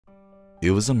It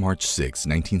was on March 6,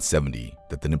 1970,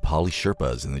 that the Nepali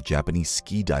Sherpas and the Japanese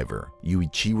ski diver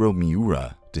Yuichiro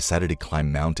Miura decided to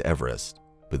climb Mount Everest.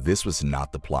 But this was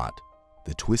not the plot.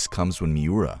 The twist comes when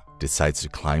Miura decides to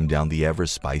climb down the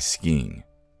Everest by skiing.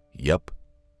 Yup.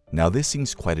 Now this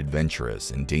seems quite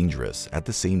adventurous and dangerous at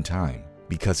the same time,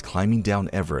 because climbing down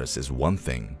Everest is one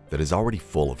thing that is already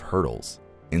full of hurdles,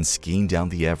 and skiing down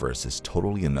the Everest is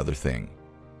totally another thing.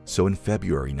 So in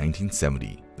February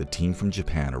 1970, the team from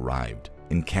Japan arrived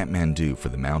in Kathmandu for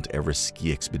the Mount Everest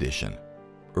ski expedition.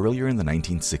 Earlier in the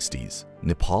 1960s,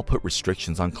 Nepal put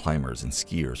restrictions on climbers and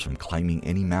skiers from climbing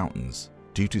any mountains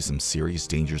due to some serious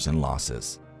dangers and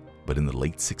losses. But in the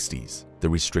late 60s, the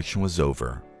restriction was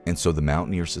over, and so the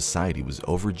Mountaineer Society was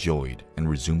overjoyed and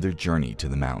resumed their journey to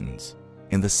the mountains.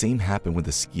 And the same happened with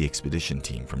the ski expedition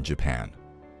team from Japan.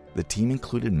 The team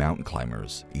included mountain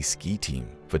climbers, a ski team,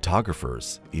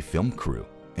 photographers, a film crew,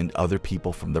 and other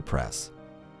people from the press.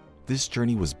 This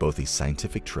journey was both a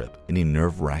scientific trip and a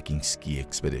nerve-wracking ski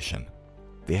expedition.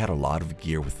 They had a lot of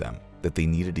gear with them that they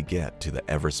needed to get to the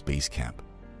Everest base camp.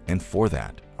 And for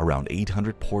that, around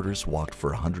 800 porters walked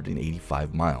for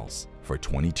 185 miles for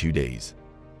 22 days.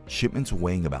 Shipments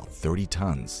weighing about 30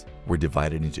 tons were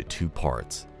divided into two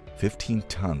parts, 15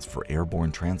 tons for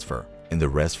airborne transfer and the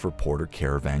rest for porter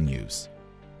caravan use.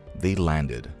 They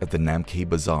landed at the Namkhe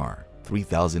Bazaar,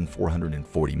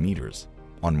 3,440 meters,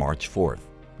 on March 4th,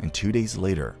 and 2 days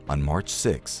later, on March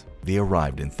 6th, they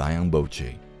arrived in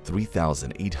Thayangboche,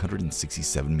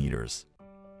 3,867 meters.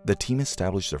 The team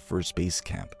established their first base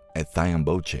camp at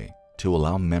Thayangboche to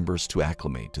allow members to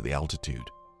acclimate to the altitude.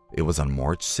 It was on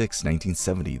March 6,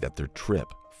 1970 that their trip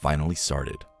finally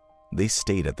started. They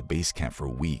stayed at the base camp for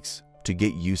weeks to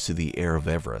get used to the air of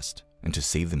Everest and to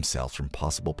save themselves from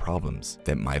possible problems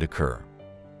that might occur.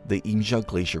 The Imja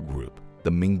Glacier Group, the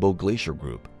Mingbo Glacier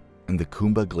Group, and the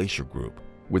Khumbu Glacier Group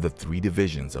were the three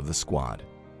divisions of the squad.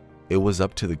 It was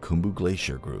up to the Khumbu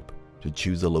Glacier Group to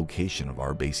choose the location of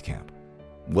our base camp.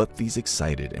 What these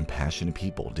excited and passionate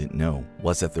people didn't know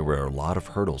was that there were a lot of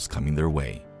hurdles coming their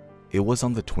way. It was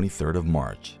on the 23rd of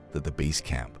March that the base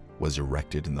camp was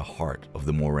erected in the heart of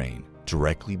the moraine,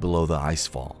 directly below the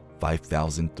icefall,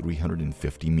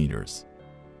 5,350 meters.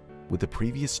 With the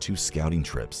previous two scouting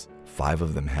trips, 5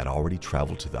 of them had already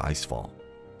traveled to the icefall.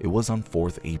 It was on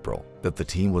 4th April that the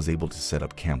team was able to set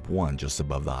up Camp 1 just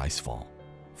above the icefall.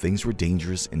 Things were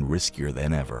dangerous and riskier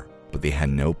than ever, but they had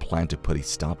no plan to put a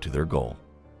stop to their goal.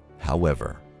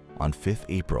 However, on 5th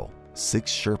April,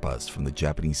 6 Sherpas from the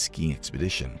Japanese skiing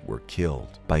expedition were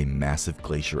killed by a massive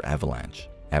glacier avalanche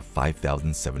at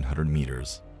 5,700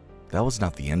 meters. That was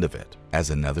not the end of it,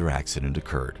 as another accident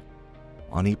occurred.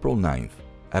 On April 9th,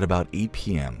 at about 8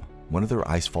 p.m., one of their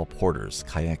icefall porters,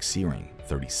 Kayak Searing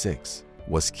 36,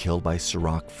 was killed by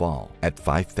Sirach Fall at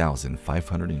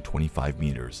 5,525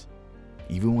 meters.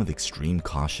 Even with extreme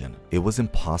caution, it was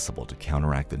impossible to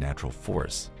counteract the natural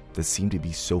force that seemed to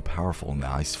be so powerful in the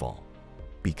icefall.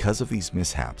 Because of these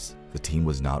mishaps, the team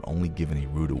was not only given a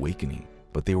rude awakening,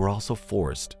 but they were also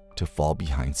forced to fall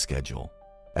behind schedule.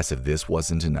 As if this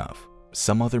wasn't enough,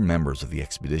 some other members of the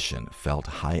expedition felt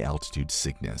high-altitude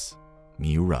sickness.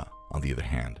 Miura, on the other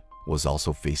hand, was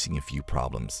also facing a few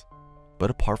problems. But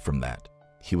apart from that,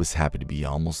 he was happy to be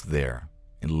almost there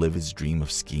and live his dream of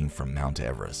skiing from Mount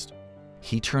Everest.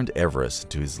 He turned Everest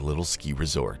into his little ski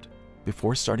resort.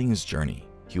 Before starting his journey,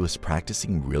 he was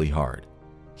practicing really hard.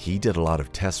 He did a lot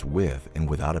of tests with and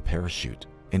without a parachute,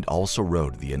 and also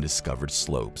rode the undiscovered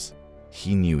slopes.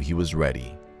 He knew he was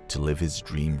ready to live his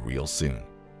dream real soon,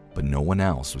 but no one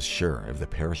else was sure if the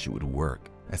parachute would work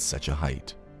at such a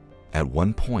height. At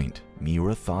one point,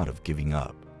 Miura thought of giving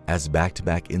up, as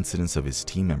back-to-back incidents of his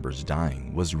team members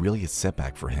dying was really a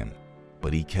setback for him.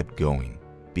 But he kept going,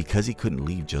 because he couldn't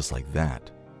leave just like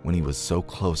that when he was so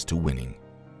close to winning.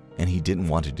 And he didn't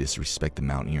want to disrespect the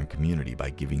mountaineering community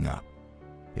by giving up.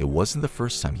 It wasn't the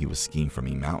first time he was skiing from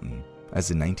a mountain,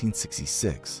 as in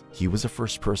 1966, he was the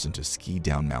first person to ski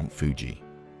down Mount Fuji.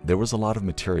 There was a lot of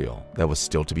material that was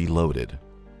still to be loaded,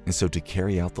 and so to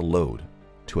carry out the load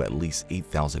to at least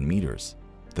 8,000 meters,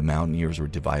 the mountaineers were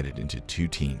divided into two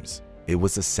teams. It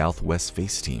was the Southwest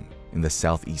Face team and the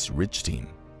Southeast Ridge team.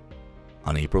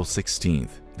 On April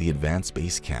 16th, the advanced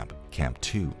base camp, Camp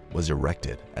 2, was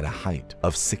erected at a height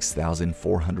of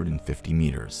 6,450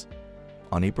 meters.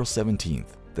 On April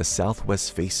 17th, the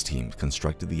Southwest Face team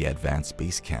constructed the advanced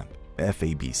base camp,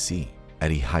 FABC,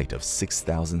 at a height of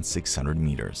 6,600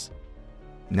 meters.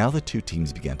 Now the two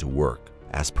teams began to work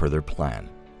as per their plan,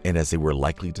 and as they were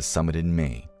likely to summit in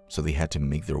May, so they had to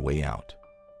make their way out.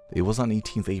 It was on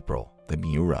 18th April that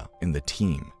Miura and the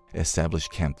team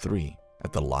established Camp 3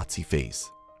 at the Lhotse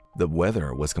Face. the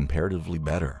weather was comparatively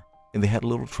better, and they had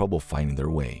little trouble finding their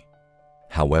way.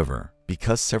 However,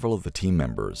 because several of the team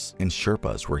members and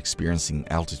Sherpas were experiencing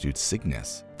altitude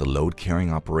sickness, the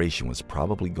load-carrying operation was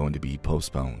probably going to be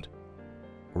postponed.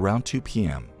 Around 2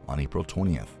 p.m. on April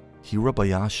 20th,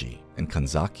 Hirabayashi and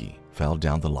Kanzaki fell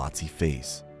down the Lhotse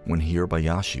face when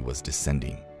Hirabayashi was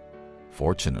descending.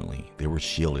 Fortunately, they were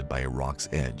shielded by a rock's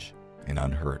edge and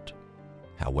unhurt.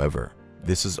 However,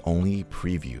 this is only a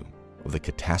preview of the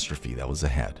catastrophe that was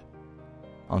ahead.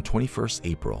 On 21st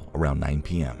April around 9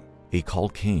 p.m., a call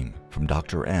came from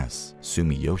Dr. S.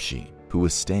 Sumiyoshi, who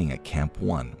was staying at Camp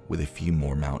 1 with a few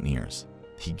more mountaineers.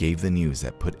 He gave the news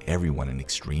that put everyone in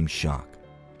extreme shock.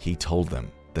 He told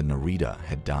them that Narita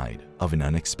had died of an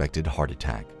unexpected heart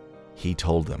attack. He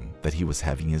told them that he was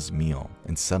having his meal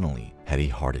and suddenly had a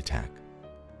heart attack.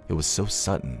 It was so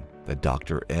sudden that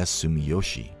Dr. S.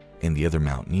 Sumiyoshi and the other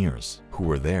mountaineers who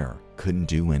were there couldn't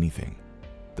do anything.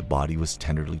 The body was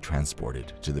tenderly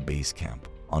transported to the base camp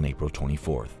on April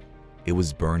 24th. It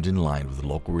was burned in line with the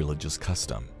local religious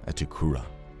custom at Tukura.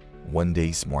 1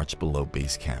 day's march below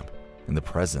base camp in the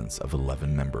presence of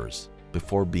 11 members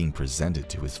before being presented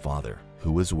to his father,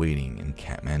 who was waiting in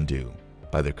Kathmandu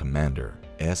by their commander,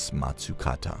 S.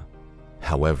 Matsukata.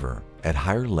 However, at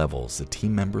higher levels, the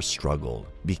team members struggled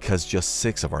because just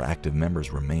 6 of our active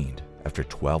members remained after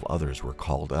 12 others were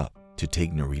called up to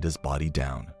take Narita's body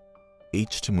down.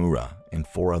 H. Tamura and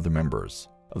 4 other members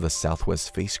of the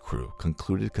Southwest Face crew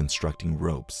concluded constructing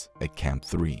ropes at Camp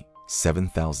 3,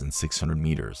 7,600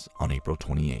 meters on April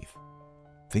 28th.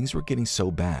 Things were getting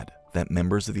so bad that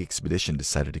members of the expedition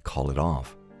decided to call it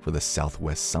off for the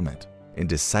Southwest Summit and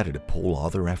decided to pull all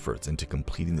their efforts into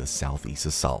completing the Southeast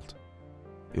Assault.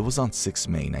 It was on 6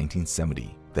 May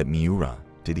 1970 that Miura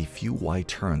did a few wide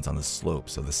turns on the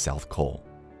slopes of the South Col.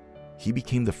 He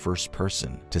became the first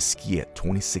person to ski at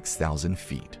 26,000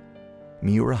 feet.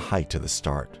 Miura hiked to the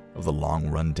start of the long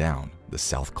run down the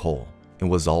South Col and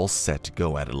was all set to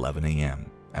go at 11 a.m.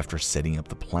 after setting up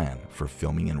the plan for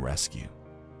filming and rescue.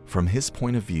 From his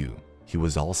point of view, he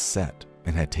was all set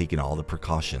and had taken all the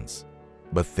precautions.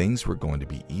 But things were going to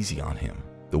be easy on him.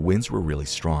 The winds were really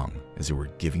strong as they were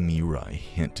giving Miura a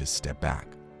hint to step back.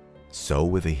 So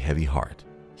with a heavy heart,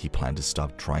 he planned to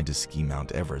stop trying to ski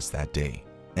Mount Everest that day.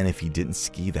 And if he didn't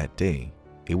ski that day,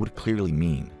 it would clearly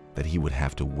mean that he would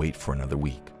have to wait for another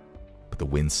week. But the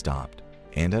wind stopped,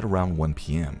 and at around 1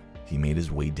 p.m., he made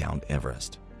his way down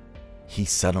Everest. He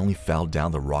suddenly fell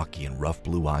down the rocky and rough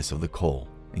blue ice of the col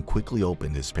and quickly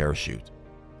opened his parachute.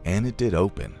 And it did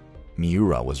open.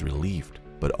 Miura was relieved,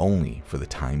 but only for the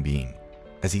time being.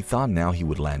 As he thought now he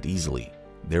would land easily,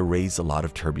 there raised a lot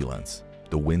of turbulence.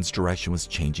 The wind's direction was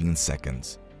changing in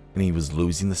seconds, and he was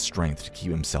losing the strength to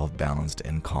keep himself balanced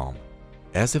and calm.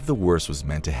 As if the worst was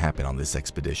meant to happen on this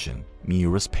expedition,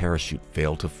 Miura's parachute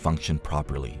failed to function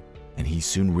properly, and he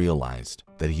soon realized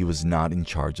that he was not in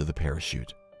charge of the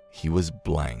parachute. He was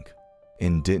blank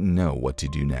and didn't know what to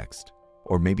do next,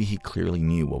 or maybe he clearly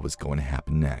knew what was going to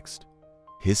happen next.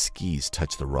 His skis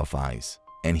touched the rough ice,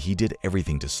 and he did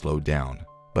everything to slow down,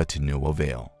 but to no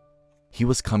avail. He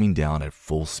was coming down at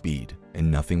full speed,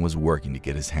 and nothing was working to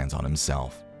get his hands on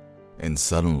himself. And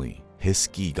suddenly, his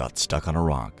ski got stuck on a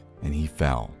rock, and he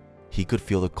fell. He could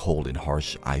feel the cold and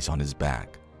harsh ice on his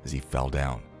back as he fell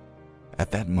down.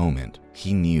 At that moment,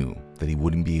 he knew that he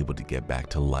wouldn't be able to get back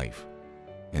to life.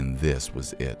 And this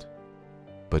was it.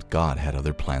 But God had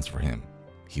other plans for him.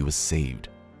 He was saved.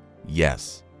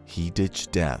 Yes, he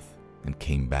ditched death and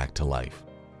came back to life.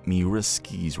 Miura's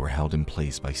skis were held in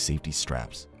place by safety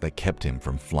straps that kept him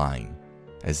from flying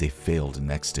as they failed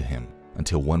next to him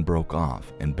until one broke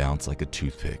off and bounced like a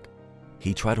toothpick.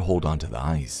 He tried to hold on to the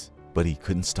ice, but he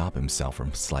couldn't stop himself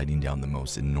from sliding down the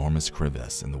most enormous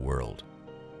crevasse in the world.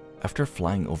 After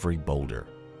flying over a boulder,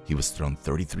 he was thrown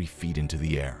 33 feet into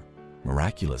the air.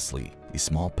 Miraculously, a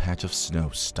small patch of snow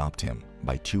stopped him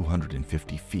by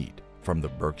 250 feet from the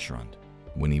Bergstrand.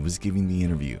 When he was giving the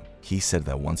interview, he said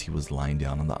that once he was lying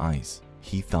down on the ice,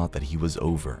 he thought that he was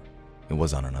over and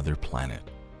was on another planet.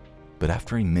 But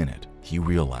after a minute, he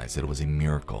realized that it was a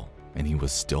miracle and he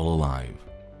was still alive.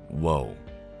 Whoa,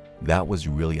 that was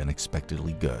really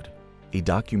unexpectedly good. A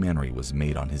documentary was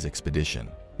made on his expedition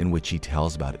in which he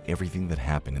tells about everything that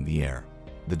happened in the air.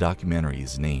 The documentary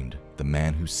is named The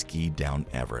Man Who Skied Down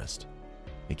Everest.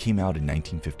 It came out in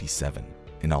 1957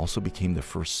 and also became the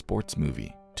first sports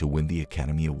movie to win the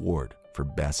Academy Award for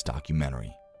Best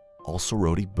Documentary. Also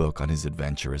wrote a book on his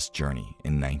adventurous journey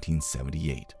in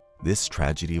 1978. This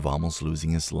tragedy of almost losing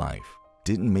his life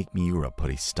didn't make Miura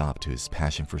put a stop to his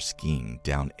passion for skiing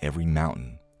down every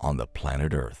mountain on the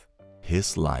planet Earth.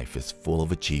 His life is full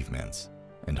of achievements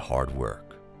and hard work.